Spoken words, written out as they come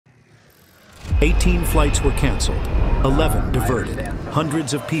18 flights were canceled, 11 diverted.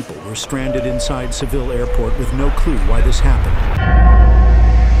 Hundreds of people were stranded inside Seville Airport with no clue why this happened.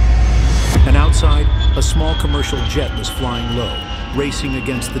 And outside, a small commercial jet was flying low, racing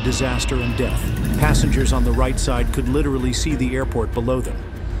against the disaster and death. Passengers on the right side could literally see the airport below them,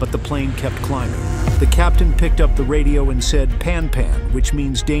 but the plane kept climbing. The captain picked up the radio and said "Pan Pan," which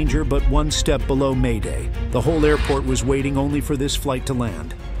means danger but one step below Mayday. The whole airport was waiting only for this flight to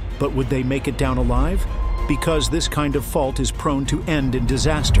land. But would they make it down alive? Because this kind of fault is prone to end in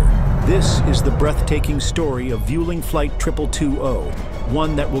disaster. This is the breathtaking story of Vueling Flight 2220,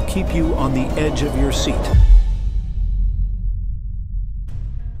 one that will keep you on the edge of your seat.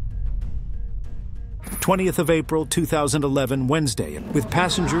 20th of April 2011, Wednesday, with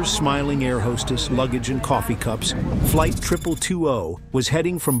passengers, smiling air hostess, luggage and coffee cups, Flight 2220 was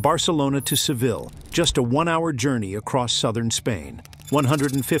heading from Barcelona to Seville, just a 1-hour journey across southern Spain.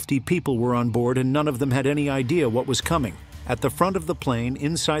 150 people were on board and none of them had any idea what was coming. At the front of the plane,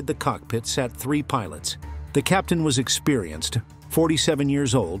 inside the cockpit, sat 3 pilots. The captain was experienced, 47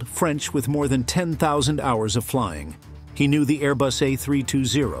 years old, French with more than 10,000 hours of flying. He knew the Airbus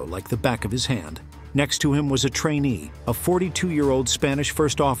A320 like the back of his hand. Next to him was a trainee, a 42-year-old Spanish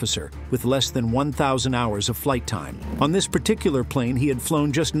first officer with less than 1,000 hours of flight time. On this particular plane, he had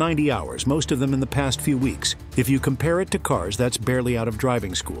flown just 90 hours, most of them in the past few weeks. If you compare it to cars, that's barely out of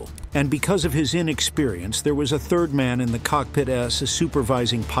driving school. And because of his inexperience, there was a third man in the cockpit as a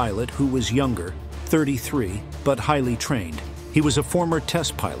supervising pilot who was younger, 33, but highly trained. He was a former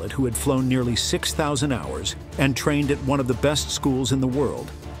test pilot who had flown nearly 6,000 hours and trained at one of the best schools in the world,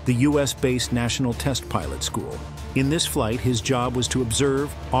 the US-based National Test Pilot School. In this flight, his job was to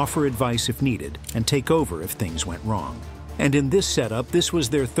observe, offer advice if needed, and take over if things went wrong. And in this setup, this was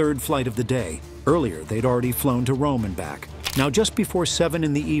their 3rd flight of the day. Earlier, they'd already flown to Rome and back. Now, just before 7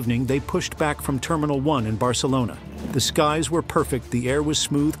 in the evening, they pushed back from Terminal 1 in Barcelona. The skies were perfect, the air was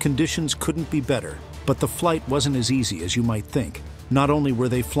smooth, conditions couldn't be better. But the flight wasn't as easy as you might think. Not only were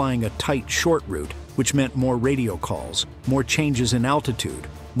they flying a tight, short route, which meant more radio calls, more changes in altitude,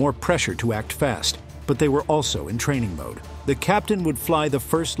 more pressure to act fast, but they were also in training mode. The captain would fly the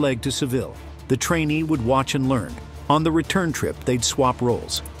first leg to Seville. The trainee would watch and learn. On the return trip, they'd swap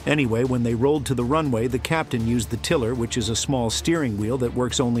roles. Anyway, when they rolled to the runway, the captain used the tiller, which is a small steering wheel that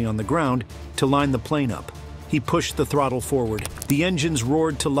works only on the ground, to line the plane up. He pushed the throttle forward. The engines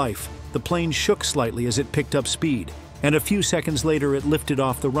roared to life. The plane shook slightly as it picked up speed, and a few seconds later it lifted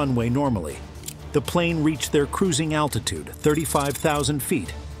off the runway normally. The plane reached their cruising altitude, 35,000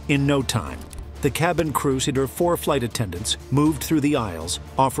 feet, in no time. The cabin crew, 4 flight attendants, moved through the aisles,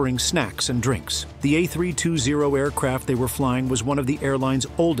 offering snacks and drinks. The A320 aircraft they were flying was one of the airline's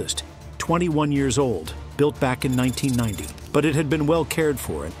oldest, 21 years old, built back in 1990. But it had been well cared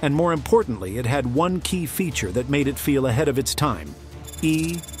for, and more importantly, it had one key feature that made it feel ahead of its time: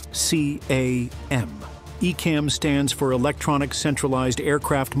 ECAM. ECAM stands for Electronic Centralized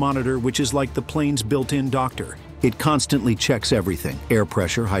Aircraft Monitor, which is like the plane's built-in doctor. It constantly checks everything: air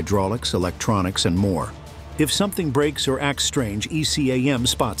pressure, hydraulics, electronics, and more. If something breaks or acts strange, ECAM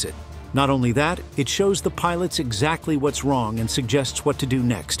spots it. Not only that, it shows the pilots exactly what's wrong and suggests what to do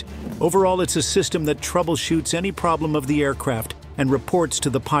next. Overall, it's a system that troubleshoots any problem of the aircraft and reports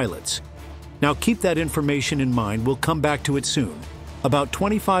to the pilots. Now keep that information in mind, we'll come back to it soon. About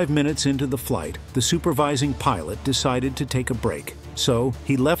 25 minutes into the flight, the supervising pilot decided to take a break. So,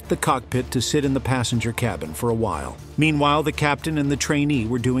 he left the cockpit to sit in the passenger cabin for a while. Meanwhile, the captain and the trainee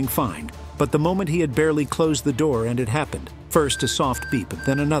were doing fine. But the moment he had barely closed the door and it happened. First a soft beep,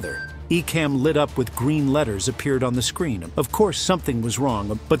 then another. ECAM lit up with green letters appeared on the screen. Of course, something was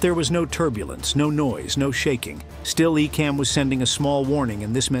wrong, but there was no turbulence, no noise, no shaking. Still, ECAM was sending a small warning,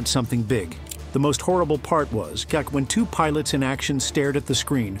 and this meant something big. The most horrible part was, when 2 pilots in action stared at the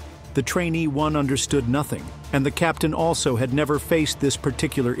screen, the trainee 1 understood nothing, and the captain also had never faced this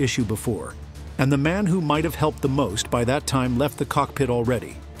particular issue before. And the man who might have helped the most by that time left the cockpit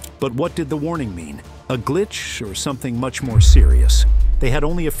already. But what did the warning mean? A glitch or something much more serious? They had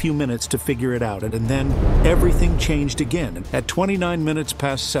only a few minutes to figure it out, and then everything changed again. At 29 minutes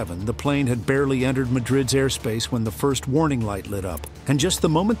past 7, the plane had barely entered Madrid's airspace when the first warning light lit up. And just the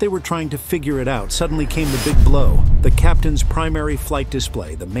moment they were trying to figure it out, suddenly came the big blow. The captain's primary flight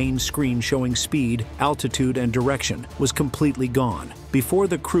display, the main screen showing speed, altitude, and direction, was completely gone. Before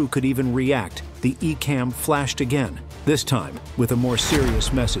the crew could even react, the ECAM flashed again, this time with a more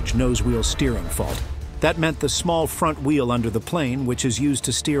serious message: nose wheel steering fault. That meant the small front wheel under the plane, which is used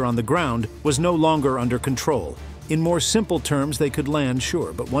to steer on the ground, was no longer under control. In more simple terms, they could land,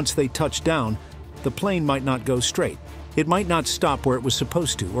 sure, but once they touched down, the plane might not go straight. It might not stop where it was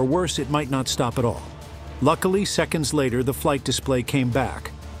supposed to, or worse, it might not stop at all. Luckily, seconds later, the flight display came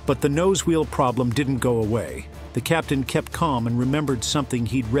back, but the nose wheel problem didn't go away. The captain kept calm and remembered something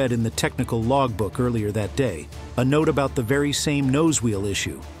he'd read in the technical logbook earlier that day, a note about the very same nose wheel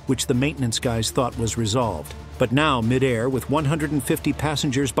issue, which the maintenance guys thought was resolved. But now, mid-air, with 150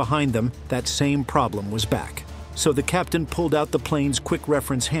 passengers behind them, that same problem was back. So the captain pulled out the plane's quick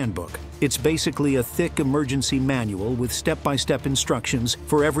reference handbook. It's basically a thick emergency manual with step-by-step instructions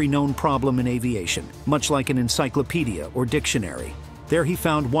for every known problem in aviation, much like an encyclopedia or dictionary. There he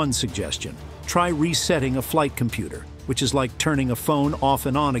found one suggestion. Try resetting a flight computer, which is like turning a phone off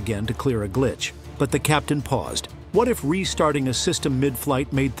and on again to clear a glitch. But the captain paused. What if restarting a system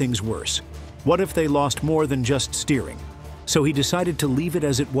mid-flight made things worse? What if they lost more than just steering? So he decided to leave it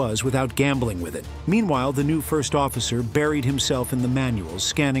as it was without gambling with it. Meanwhile, the new first officer buried himself in the manuals,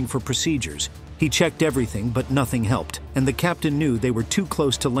 scanning for procedures. He checked everything, but nothing helped, and the captain knew they were too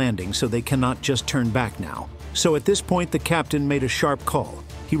close to landing, so they cannot just turn back now. So at this point, the captain made a sharp call.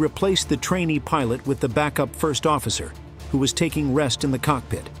 He replaced the trainee pilot with the backup first officer, who was taking rest in the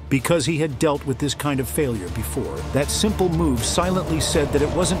cockpit. Because he had dealt with this kind of failure before, that simple move silently said that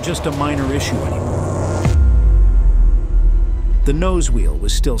it wasn't just a minor issue anymore. The nose wheel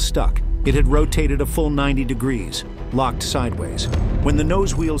was still stuck. It had rotated a full 90 degrees, locked sideways. When the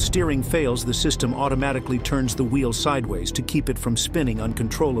nose wheel steering fails, the system automatically turns the wheel sideways to keep it from spinning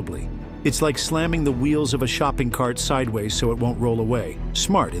uncontrollably. It's like slamming the wheels of a shopping cart sideways so it won't roll away.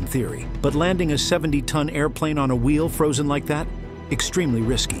 Smart in theory, but landing a 70-ton airplane on a wheel frozen like that? Extremely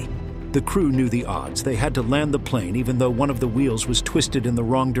risky. The crew knew the odds. They had to land the plane even though one of the wheels was twisted in the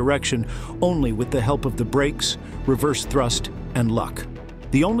wrong direction, only with the help of the brakes, reverse thrust, and luck.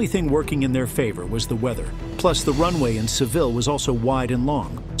 The only thing working in their favor was the weather. Plus, the runway in Seville was also wide and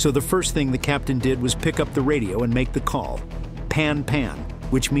long. So the first thing the captain did was pick up the radio and make the call. Pan,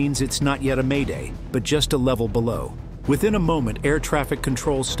 which means it's not yet a mayday, but just a level below. Within a moment, air traffic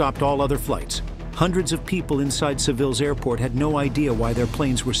control stopped all other flights. Hundreds of people inside Seville's airport had no idea why their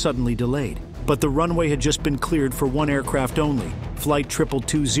planes were suddenly delayed. But the runway had just been cleared for one aircraft only, Flight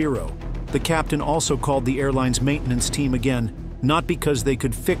 220. The captain also called the airline's maintenance team again, not because they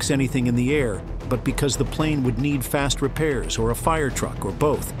could fix anything in the air, but because the plane would need fast repairs or a fire truck or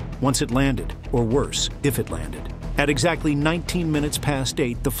both once it landed, or worse, if it landed. At exactly 19 minutes past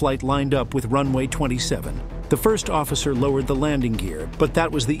 8, the flight lined up with runway 27. The first officer lowered the landing gear, but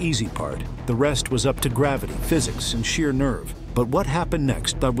that was the easy part. The rest was up to gravity, physics, and sheer nerve. But what happened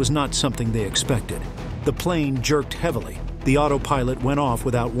next, that was not something they expected. The plane jerked heavily. The autopilot went off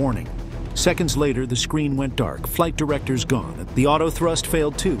without warning. Seconds later, the screen went dark, flight directors gone. The auto thrust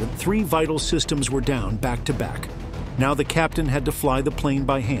failed too, and 3 vital systems were down back to back. Now the captain had to fly the plane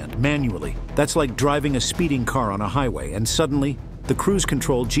by hand, manually. That's like driving a speeding car on a highway, and suddenly, the cruise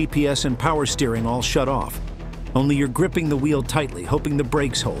control, GPS, and power steering all shut off. Only you're gripping the wheel tightly, hoping the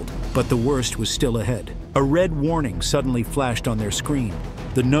brakes hold. But the worst was still ahead. A red warning suddenly flashed on their screen.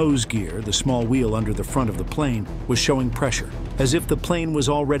 The nose gear, the small wheel under the front of the plane, was showing pressure, as if the plane was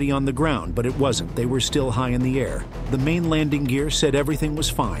already on the ground, but it wasn't. They were still high in the air. The main landing gear said everything was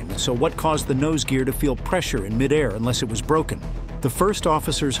fine, so what caused the nose gear to feel pressure in midair unless it was broken? The first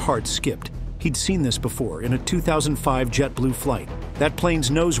officer's heart skipped. He'd seen this before in a 2005 JetBlue flight. That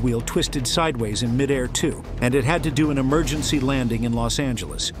plane's nose wheel twisted sideways in midair too, and it had to do an emergency landing in Los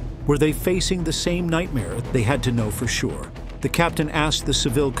Angeles. Were they facing the same nightmare? They had to know for sure. The captain asked the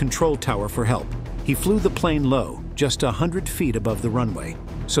Seville control tower for help. He flew the plane low, just 100 feet above the runway,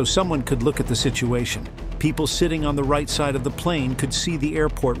 so someone could look at the situation. People sitting on the right side of the plane could see the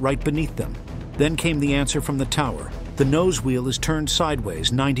airport right beneath them. Then came the answer from the tower. The nose wheel is turned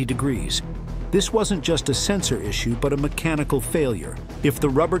sideways 90 degrees. This wasn't just a sensor issue, but a mechanical failure. If the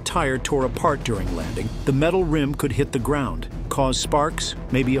rubber tire tore apart during landing, the metal rim could hit the ground, cause sparks,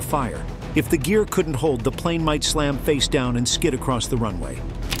 maybe a fire. If the gear couldn't hold, the plane might slam face down and skid across the runway.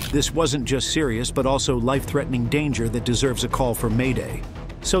 This wasn't just serious, but also life-threatening danger that deserves a call for Mayday.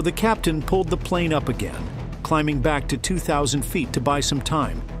 So the captain pulled the plane up again, climbing back to 2,000 feet to buy some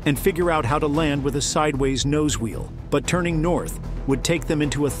time and figure out how to land with a sideways nose wheel. But turning north would take them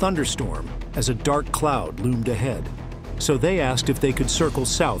into a thunderstorm as a dark cloud loomed ahead. So they asked if they could circle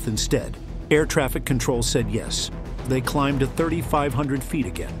south instead. Air traffic control said yes. They climbed to 3,500 feet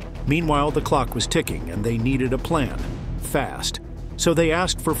again. Meanwhile, the clock was ticking and they needed a plan. Fast. So they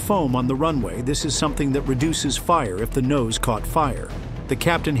asked for foam on the runway. This is something that reduces fire if the nose caught fire. The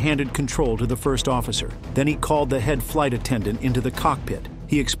captain handed control to the first officer. Then he called the head flight attendant into the cockpit.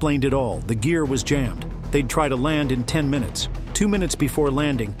 He explained it all. The gear was jammed. They'd try to land in 10 minutes. 2 minutes before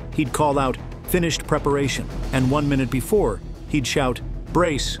landing, he'd call out, finished preparation, and 1 minute before, he'd shout,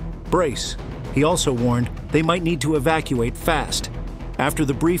 "Brace, brace." He also warned they might need to evacuate fast. After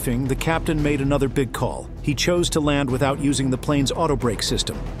the briefing, the captain made another big call. He chose to land without using the plane's auto-brake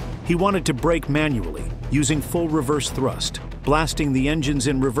system. He wanted to brake manually, using full reverse thrust, blasting the engines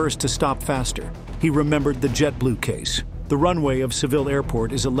in reverse to stop faster. He remembered the JetBlue case. The runway of Seville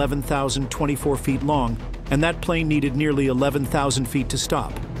Airport is 11,024 feet long, and that plane needed nearly 11,000 feet to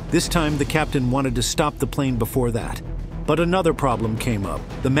stop. This time, the captain wanted to stop the plane before that. But another problem came up.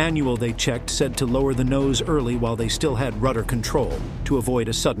 The manual they checked said to lower the nose early while they still had rudder control to avoid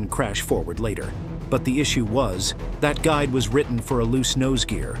a sudden crash forward later. But the issue was, that guide was written for a loose nose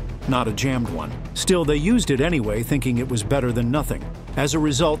gear, not a jammed one. Still, they used it anyway, thinking it was better than nothing. As a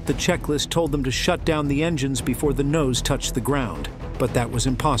result, the checklist told them to shut down the engines before the nose touched the ground. But that was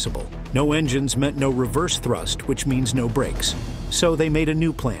impossible. No engines meant no reverse thrust, which means no brakes. So they made a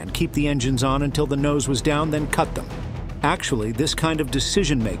new plan, keep the engines on until the nose was down, then cut them. Actually, this kind of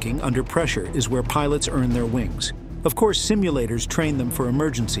decision-making under pressure is where pilots earn their wings. Of course, simulators train them for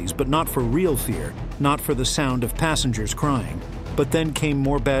emergencies, but not for real fear, not for the sound of passengers crying. But then came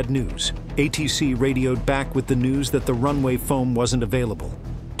more bad news. ATC radioed back with the news that the runway foam wasn't available.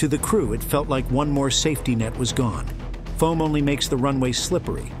 To the crew, it felt like one more safety net was gone. Foam only makes the runway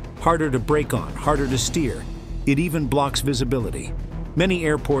slippery, harder to brake on, harder to steer. It even blocks visibility. Many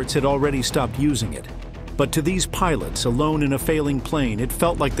airports had already stopped using it. But to these pilots, alone in a failing plane, it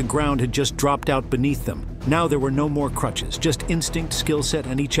felt like the ground had just dropped out beneath them. Now there were no more crutches, just instinct, skill set,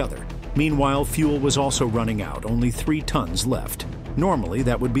 and each other. Meanwhile, fuel was also running out, only 3 tons left. Normally,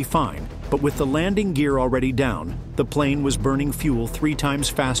 that would be fine. But with the landing gear already down, the plane was burning fuel 3 times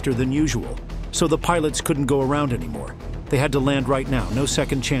faster than usual. So the pilots couldn't go around anymore. They had to land right now, no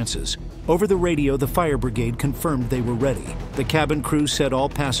second chances. Over the radio, the fire brigade confirmed they were ready. The cabin crew said all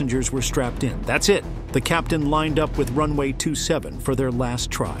passengers were strapped in. That's it! The captain lined up with runway 27 for their last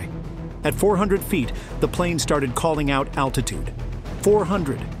try. At 400 feet, the plane started calling out altitude.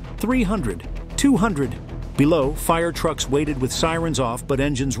 400, 300, 200. Below, fire trucks waited with sirens off but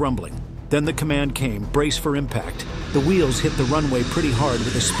engines rumbling. Then the command came, brace for impact. The wheels hit the runway pretty hard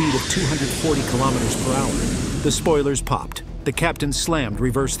with a speed of 240 kilometers per hour. The spoilers popped. The captain slammed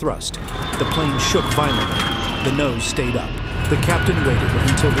reverse thrust. The plane shook violently. The nose stayed up. The captain waited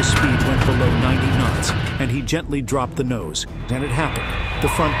until the speed went below 90 knots, and he gently dropped the nose. Then it happened. The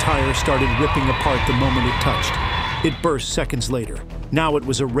front tire started ripping apart the moment it touched. It burst seconds later. Now it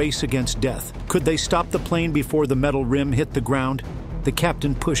was a race against death. Could they stop the plane before the metal rim hit the ground? The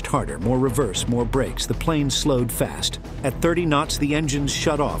captain pushed harder, more reverse, more brakes. The plane slowed fast. At 30 knots, the engines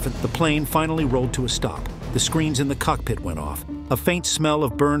shut off, and the plane finally rolled to a stop. The screens in the cockpit went off. A faint smell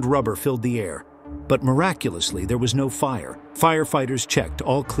of burned rubber filled the air. But miraculously, there was no fire. Firefighters checked,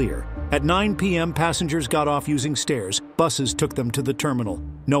 all clear. At 9 p.m., passengers got off using stairs. Buses took them to the terminal.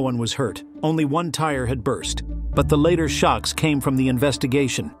 No one was hurt. Only 1 tire had burst. But the later shocks came from the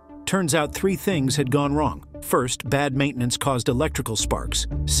investigation. Turns out 3 things had gone wrong. First, bad maintenance caused electrical sparks.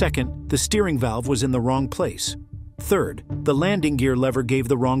 Second, the steering valve was in the wrong place. Third, the landing gear lever gave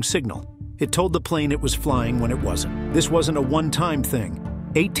the wrong signal. It told the plane it was flying when it wasn't. This wasn't a one-time thing.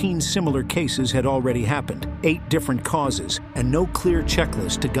 18 similar cases had already happened, 8 different causes, and no clear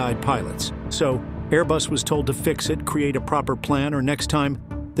checklist to guide pilots. So, Airbus was told to fix it, create a proper plan, or next time,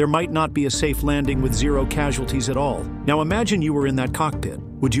 there might not be a safe landing with 0 casualties at all. Now imagine you were in that cockpit.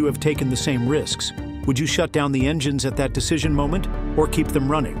 Would you have taken the same risks? Would you shut down the engines at that decision moment, or keep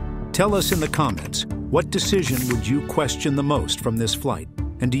them running? Tell us in the comments, what decision would you question the most from this flight?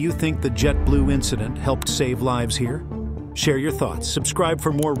 And do you think the JetBlue incident helped save lives here? Share your thoughts. Subscribe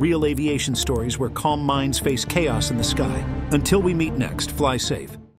for more real aviation stories where calm minds face chaos in the sky. Until we meet next, fly safe.